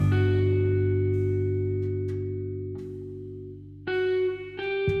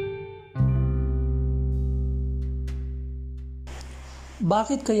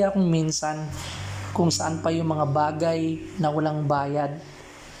Bakit kaya kung minsan, kung saan pa yung mga bagay na walang bayad,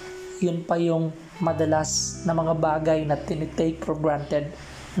 yun pa yung madalas na mga bagay na tinitake for granted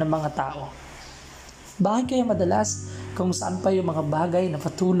ng mga tao? Bakit kaya madalas kung saan pa yung mga bagay na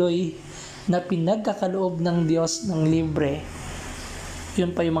patuloy na pinagkakaloob ng Diyos ng libre,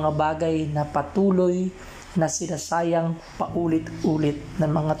 yun pa yung mga bagay na patuloy na sinasayang paulit-ulit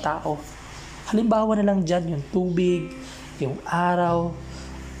ng mga tao? Halimbawa na lang dyan yung tubig, yung araw,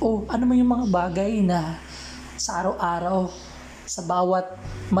 o ano man yung mga bagay na sa araw-araw, sa bawat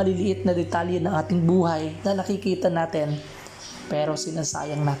maliliit na detalye ng ating buhay na nakikita natin, pero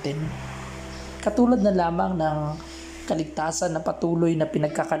sinasayang natin. Katulad na lamang ng kaligtasan na patuloy na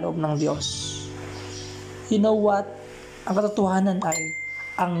pinagkakaloob ng Diyos. You know what? Ang katotohanan ay,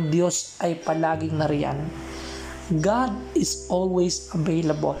 ang Diyos ay palaging nariyan. God is always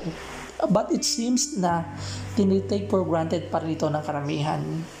available. But it seems na tinitake for granted pa rin ito ng karamihan.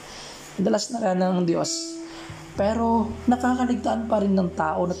 Madalas na ng Diyos. Pero nakakaligtaan pa rin ng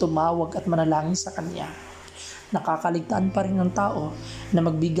tao na tumawag at manalangin sa Kanya. Nakakaligtaan pa rin ng tao na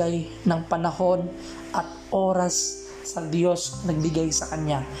magbigay ng panahon at oras sa Diyos nagbigay sa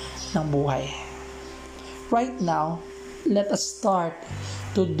Kanya ng buhay. Right now, let us start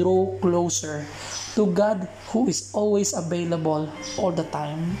to draw closer to God who is always available all the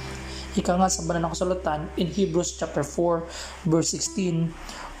time. Ika nga sa banal na kasulatan in Hebrews chapter 4 verse 16,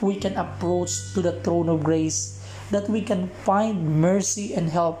 we can approach to the throne of grace that we can find mercy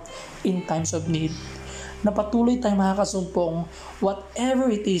and help in times of need. Na patuloy tayong makakasumpong whatever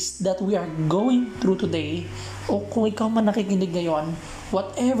it is that we are going through today, o kung ikaw man nakikinig ngayon,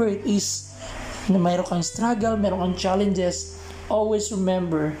 whatever it is na mayroon kang struggle, mayroon kang challenges, always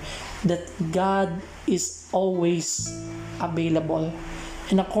remember that God is always available.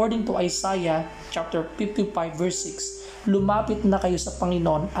 And according to Isaiah chapter 55 verse 6, lumapit na kayo sa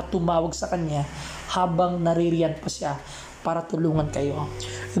Panginoon at tumawag sa Kanya habang naririyan pa siya para tulungan kayo.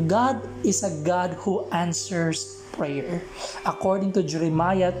 God is a God who answers prayer. According to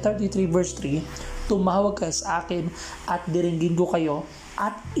Jeremiah 33 verse 3, tumawag kayo sa akin at diringgin ko kayo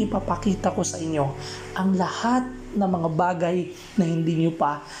at ipapakita ko sa inyo ang lahat ng mga bagay na hindi niyo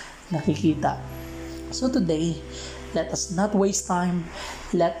pa nakikita. So today, let us not waste time.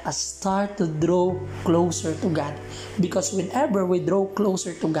 Let us start to draw closer to God. Because whenever we draw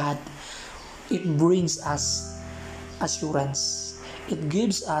closer to God, it brings us assurance. It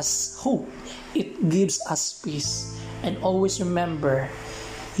gives us hope. It gives us peace. And always remember,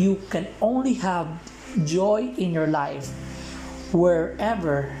 you can only have joy in your life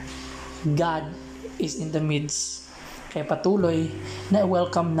wherever God is in the midst. Kaya patuloy na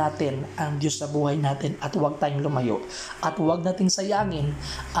welcome natin ang Diyos sa buhay natin at huwag tayong lumayo. At huwag nating sayangin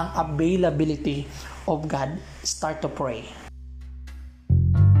ang availability of God. Start to pray.